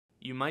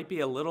You might be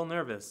a little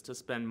nervous to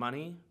spend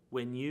money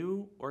when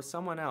you or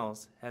someone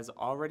else has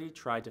already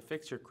tried to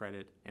fix your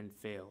credit and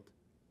failed.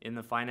 In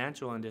the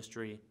financial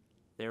industry,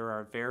 there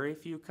are very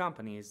few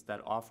companies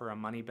that offer a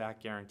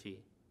money-back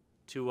guarantee.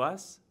 To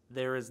us,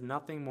 there is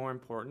nothing more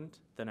important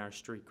than our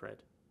street cred.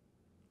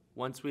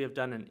 Once we have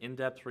done an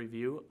in-depth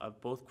review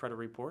of both credit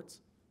reports,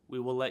 we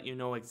will let you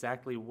know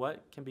exactly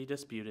what can be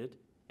disputed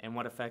and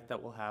what effect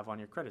that will have on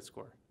your credit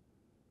score.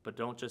 But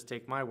don't just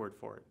take my word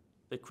for it.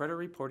 The credit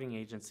reporting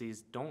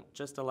agencies don't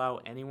just allow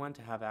anyone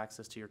to have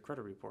access to your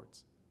credit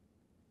reports.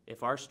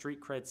 If our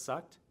street cred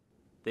sucked,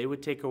 they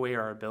would take away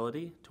our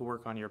ability to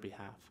work on your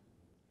behalf.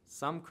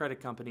 Some credit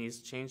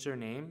companies change their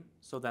name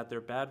so that their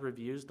bad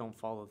reviews don't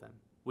follow them.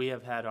 We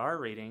have had our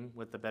rating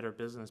with the Better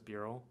Business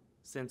Bureau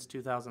since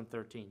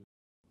 2013.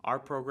 Our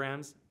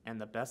programs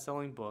and the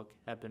best-selling book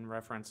have been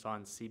referenced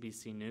on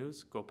CBC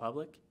News, Go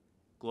Public,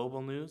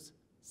 Global News,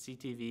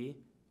 CTV,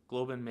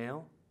 Globe and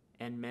Mail,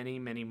 and many,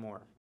 many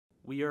more.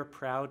 We are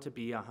proud to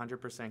be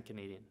 100%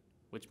 Canadian,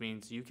 which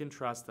means you can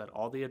trust that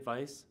all the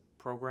advice,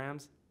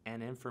 programs,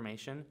 and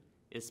information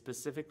is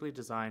specifically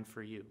designed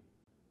for you.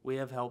 We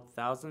have helped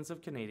thousands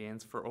of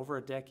Canadians for over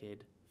a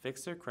decade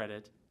fix their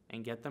credit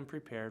and get them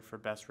prepared for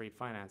best rate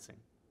financing.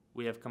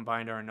 We have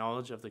combined our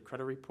knowledge of the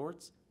credit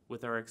reports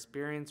with our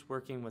experience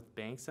working with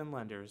banks and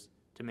lenders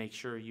to make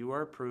sure you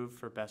are approved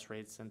for best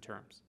rates and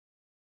terms.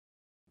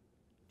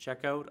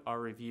 Check out our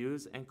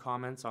reviews and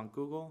comments on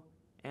Google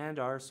and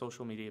our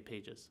social media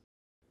pages.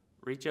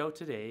 Reach out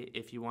today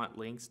if you want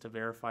links to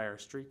verify our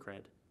street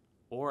cred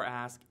or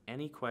ask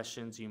any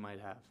questions you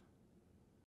might have.